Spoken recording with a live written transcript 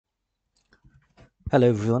Hello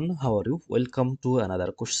everyone, how are you? Welcome to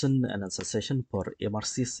another question and answer session for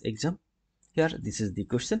MRCS exam. Here, this is the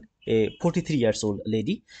question. A 43 years old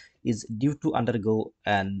lady is due to undergo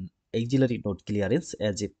an axillary node clearance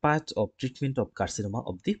as a part of treatment of carcinoma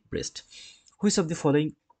of the breast. Which of the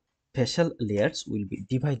following facial layers will be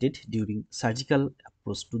divided during surgical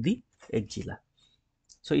approach to the axilla?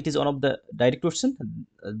 So it is one of the direct question,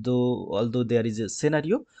 although there is a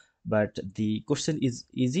scenario, but the question is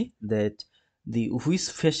easy that the which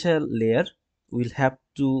facial layer will have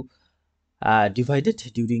to divided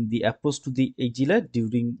during the approach to the axilla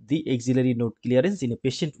during the axillary node clearance in a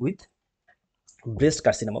patient with breast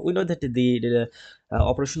carcinoma. We know that the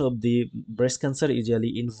operation of the breast cancer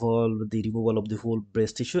usually involve the removal of the whole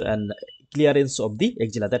breast tissue and clearance of the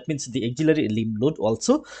axilla. That means the axillary limb node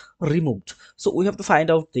also removed. So we have to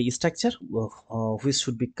find out the structure which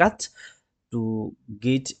should be cut to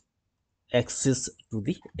get access to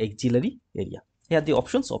the axillary area. Here the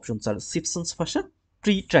options are Simpson's fascia,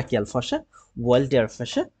 pretracheal fascia, Wilder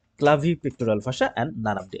fascia, clavipectoral fascia, and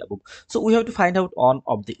none of the above. So we have to find out one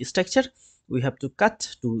of the structure we have to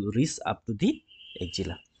cut to reach up to the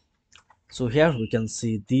axilla. So here we can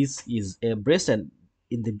see this is a breast, and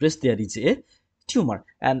in the breast there is a tumor,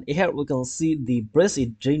 and here we can see the breast,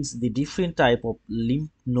 it drains the different type of lymph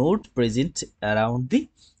node present around the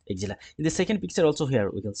axilla. In the second picture also, here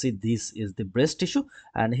we can see this is the breast tissue,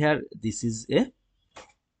 and here this is a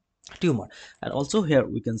tumor, and also here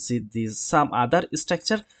we can see this some other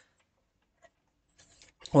structure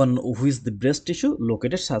on which the breast tissue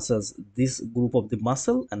located, such as this group of the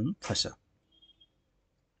muscle and fascia.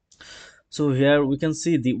 So here we can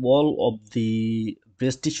see the wall of the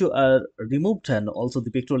breast tissue are removed, and also the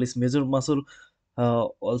pectoralis major muscle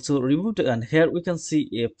also removed, and here we can see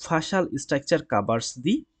a fascial structure covers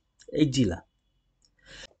the axilla,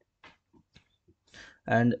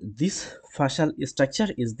 and this fascial structure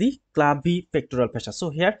is the clavipectoral fascia. So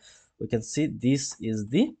here we can see this is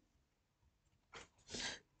the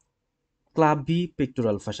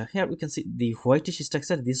clavipectoral fascia. Here we can see the whitish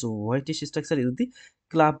structure. This whitish structure is the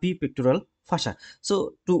clavipectoral fascia.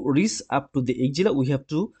 So to reach up to the axilla, we have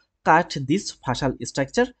to cut this fascial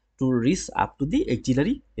structure to reach up to the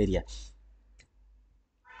axillary area.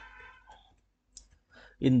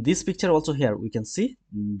 In this picture also, here we can see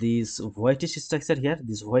this whitish structure. Here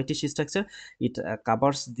this whitish structure, it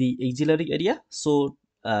covers the axillary area. So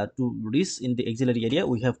to reach in the axillary area,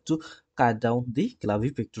 we have to cut down the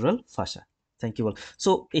clavipectoral fascia. Thank you all.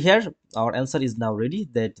 So here our answer is now ready,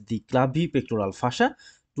 that the clavipectoral fascia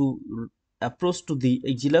to approach to the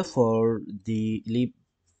axilla for the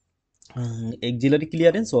axillary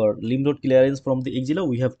clearance or lymph node clearance from the axilla,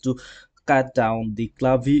 we have to cut down the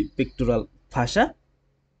clavipectoral fascia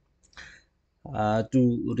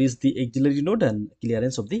to reach the axillary node and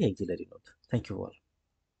clearance of the axillary node. Thank you all.